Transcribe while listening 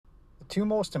two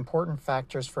most important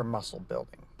factors for muscle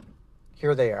building.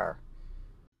 Here they are.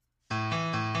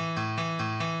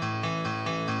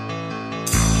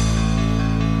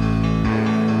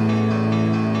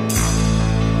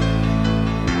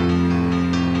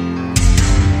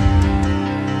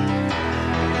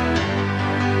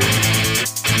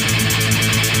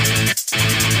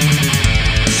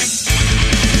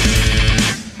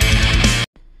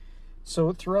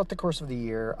 So throughout the course of the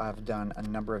year, I've done a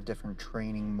number of different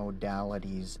training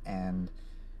modalities, and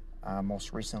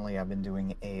most recently I've been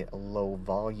doing a low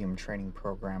volume training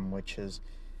program,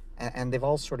 and they've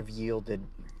all sort of yielded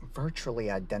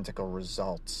virtually identical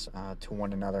results to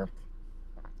one another,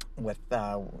 with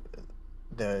the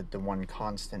one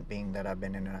constant being that I've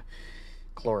been in a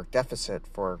caloric deficit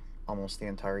for almost the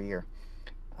entire year.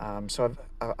 So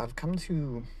I've come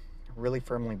to really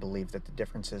firmly believe that the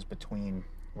differences between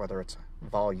whether it's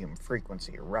volume,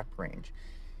 frequency, or rep range,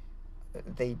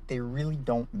 they really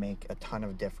don't make a ton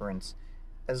of difference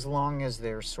as long as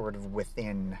they're sort of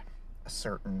within a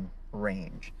certain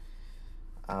range.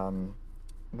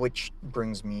 Which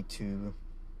brings me to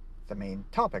the main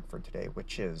topic for today,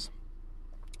 which is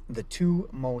the two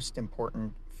most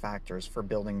important factors for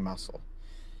building muscle.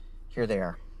 Here they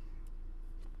are: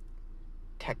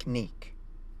 technique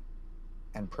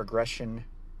and progression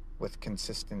with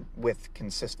consistent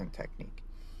technique.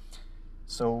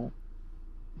 So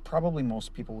probably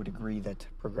most people would agree that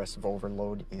progressive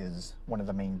overload is one of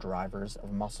the main drivers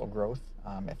of muscle growth,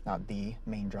 if not the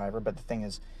main driver. But the thing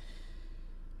is,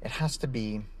 it has to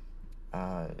be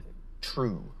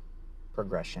true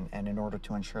progression, and in order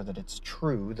to ensure that it's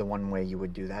true, the one way you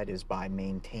would do that is by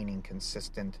maintaining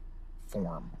consistent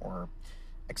form or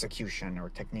execution or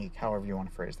technique, however you want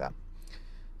to phrase that.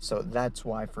 So that's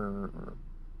why for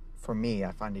me,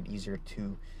 I find it easier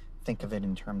to think of it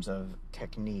in terms of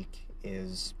technique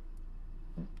is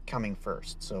coming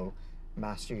first. So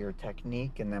master your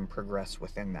technique and then progress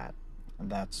within that. And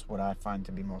that's what I find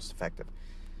to be most effective.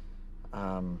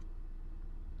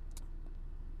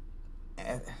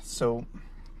 So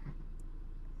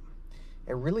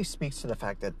it really speaks to the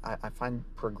fact that I find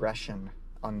progression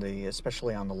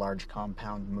especially on the large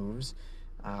compound moves,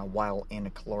 while in a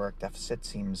caloric deficit,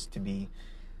 seems to be,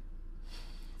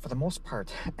 for the most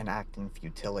part, an act in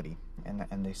futility.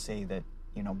 And they say that,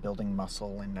 building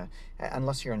muscle,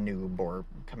 unless you're a noob or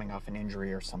coming off an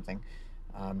injury or something,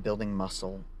 building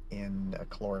muscle in a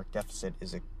caloric deficit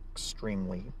is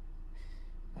extremely,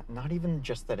 not even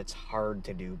just that it's hard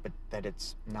to do, but that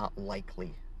it's not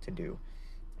likely to do.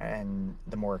 And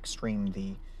the more extreme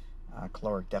the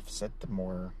caloric deficit, the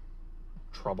more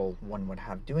trouble one would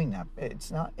have doing that. It's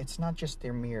not just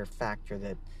the mere fact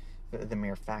that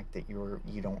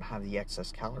you don't have the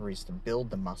excess calories to build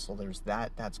the muscle.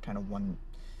 That's kind of one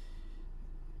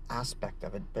aspect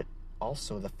of it, but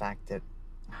also the fact that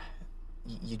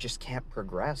you just can't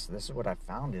progress. This is what I've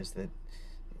found, is that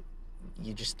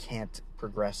you just can't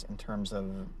progress in terms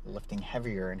of lifting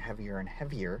heavier and heavier and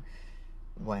heavier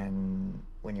when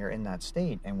you're in that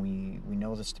state. And we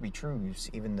know this to be true.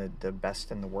 Even the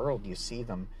best in the world, you see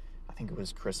them. I think it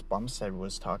was Chris Bumstead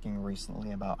was talking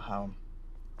recently about how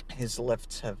his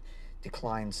lifts have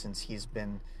declined since he's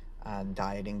been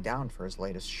dieting down for his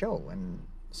latest show. And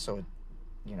so,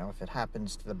 if it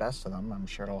happens to the best of them, I'm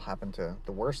sure it'll happen to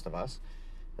the worst of us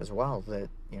as well. That,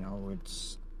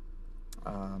 it's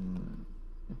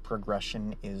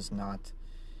progression is not,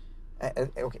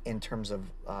 in terms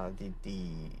of the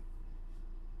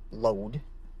load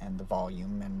and the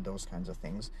volume and those kinds of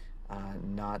things,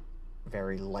 not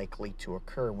very likely to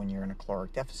occur when you're in a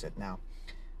caloric deficit. Now,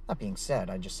 that being said,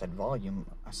 I just said volume.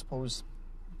 I suppose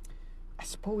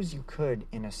you could,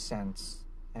 in a sense,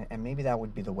 and maybe that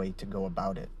would be the way to go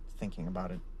about it, thinking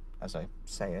about it as I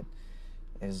say it,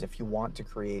 is if you want to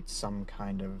create some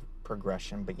kind of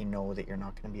progression, but you know that you're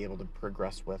not going to be able to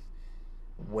progress with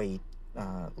weight,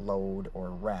 load,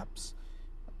 or reps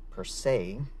per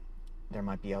se, there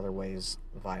might be other ways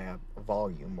via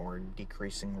volume or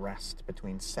decreasing rest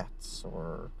between sets,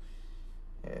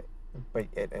 but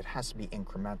it has to be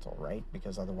incremental, right?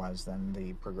 Because otherwise then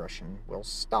the progression will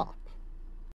stop.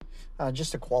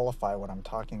 Just to qualify what I'm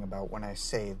talking about when I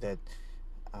say that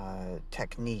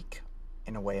technique,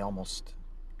 in a way, almost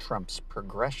trumps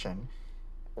progression,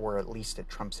 or at least it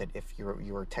trumps it if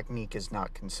your technique is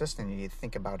not consistent. You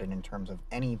think about it in terms of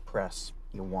any press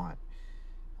you want.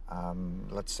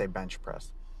 Let's say bench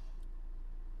press.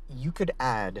 You could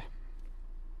add,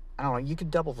 you could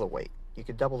double the weight.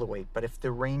 But if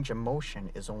the range of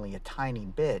motion is only a tiny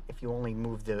bit, if you only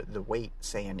move the weight,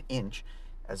 say, an inch,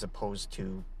 as opposed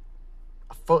to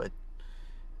a foot,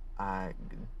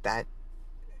 that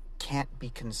can't be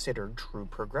considered true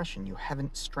progression. You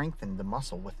haven't strengthened the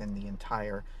muscle within the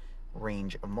entire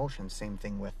range of motion. Same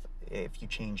thing with if you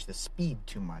change the speed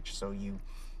too much, so you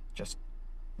just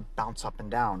bounce up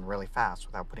and down really fast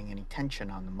without putting any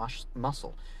tension on the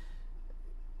muscle.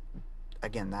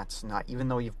 Again, that's not, even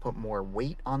though you've put more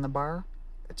weight on the bar,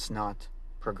 it's not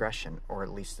progression, or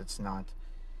at least it's not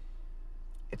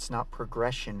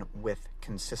progression with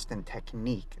consistent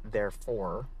technique,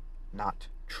 therefore not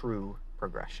true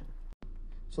progression.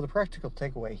 So the practical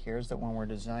takeaway here is that when we're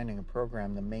designing a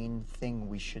program, the main thing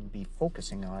we should be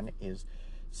focusing on is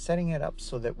setting it up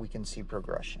so that we can see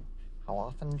progression. How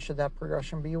often should that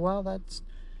progression be? Well, that's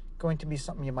going to be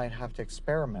something you might have to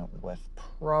experiment with.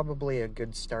 Probably a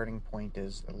good starting point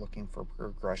is looking for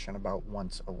progression about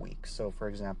once a week. So for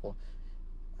example,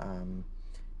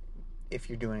 if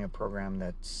you're doing a program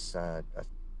that's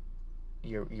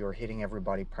you're hitting every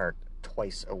body part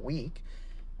twice a week,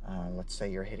 let's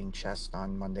say you're hitting chest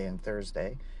on Monday and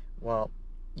Thursday, well,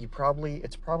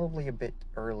 it's probably a bit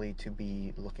early to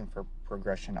be looking for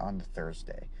progression on the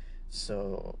Thursday,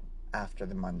 so after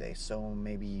the Monday. So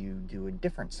maybe you do a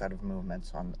different set of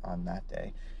movements on that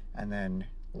day, and then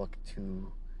look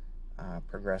to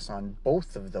progress on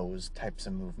both of those types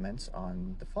of movements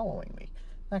on the following week.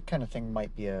 That kind of thing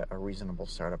might be a reasonable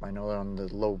startup. I know that on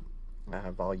the low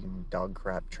volume dog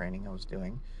crap training I was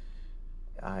doing,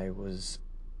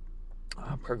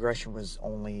 progression was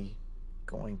only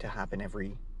going to happen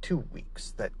every 2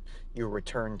 weeks, that you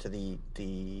return to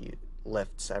the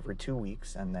lifts every 2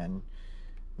 weeks and then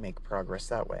make progress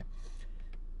that way.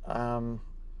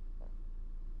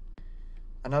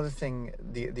 Another thing,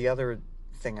 the other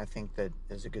thing I think that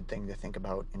is a good thing to think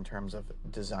about in terms of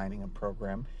designing a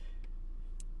program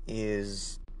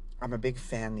is, I'm a big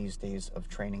fan these days of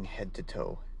training head to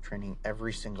toe, training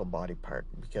every single body part,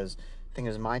 because the thing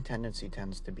is, my tendency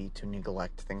tends to be to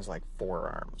neglect things like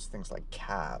forearms, things like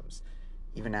calves,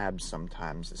 even abs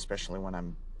sometimes, especially when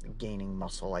I'm gaining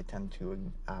muscle. I tend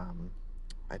to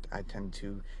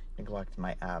neglect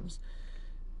my abs.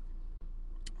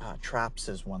 Traps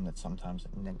is one that sometimes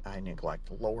I neglect.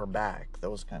 Lower back,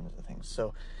 those kinds of things.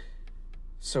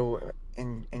 So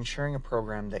in ensuring a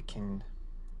program that can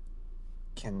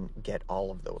get all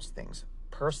of those things.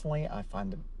 Personally, I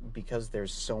find that because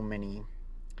there's so many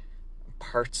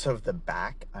parts of the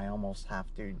back, I almost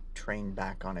have to train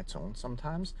back on its own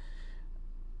sometimes.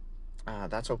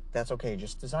 That's okay.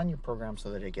 Just design your program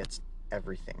so that it gets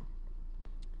everything,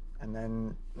 and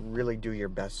then really do your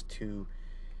best to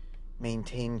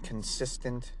maintain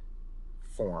consistent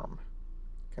form,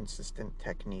 consistent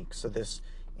technique. So this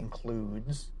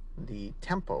includes the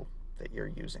tempo that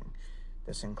you're using.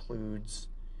 This includes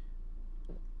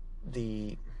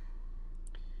the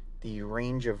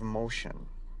range of motion.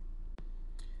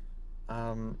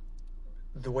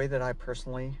 The way that I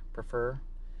personally prefer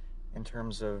in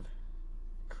terms of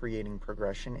creating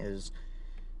progression is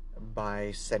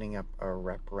by setting up a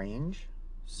rep range.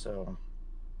 So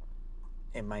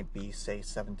it might be, say,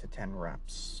 7 to 10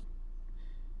 reps.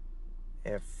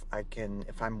 If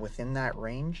I'm within that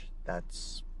range,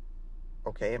 that's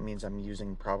okay. It means I'm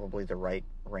using probably the right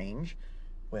range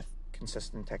with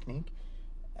consistent technique.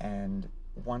 And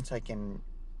once I can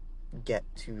get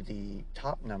to the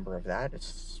top number of that,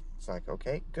 it's like,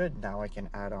 okay, good. Now I can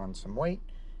add on some weight,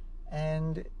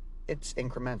 and it's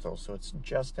incremental. So it's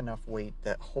just enough weight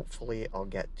that hopefully I'll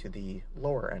get to the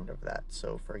lower end of that.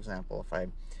 So for example, if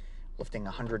I'm lifting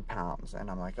 100 pounds and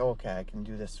I'm like, oh, okay, I can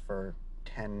do this for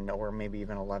 10 or maybe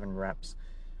even 11 reps.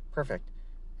 Perfect.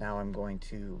 Now I'm going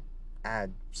to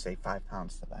add, say, 5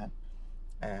 pounds to that.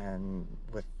 And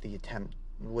with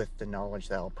the knowledge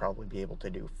that I'll probably be able to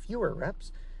do fewer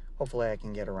reps, hopefully I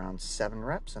can get around 7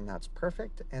 reps, and that's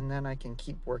perfect. And then I can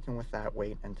keep working with that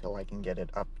weight until I can get it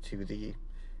up to the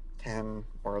 10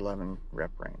 or 11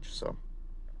 rep range. So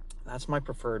that's my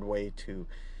preferred way to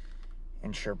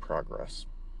ensure progress.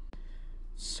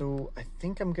 So I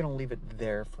think I'm going to leave it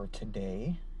there for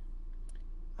today.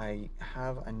 I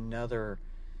have another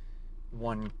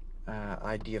one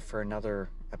idea for another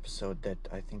episode that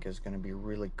I think is going to be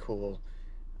really cool,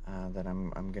 that I'm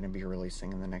going to be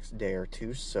releasing in the next day or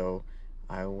two. So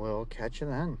I will catch you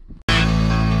then.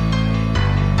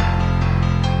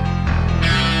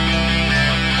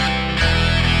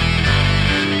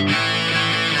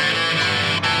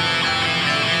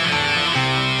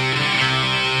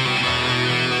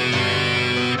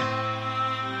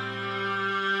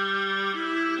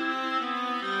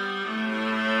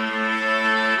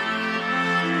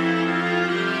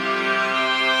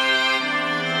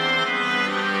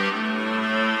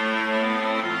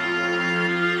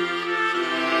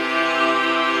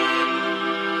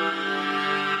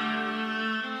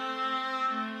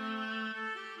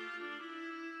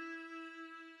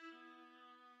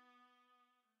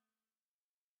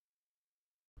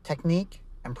 technique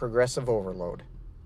and progressive overload.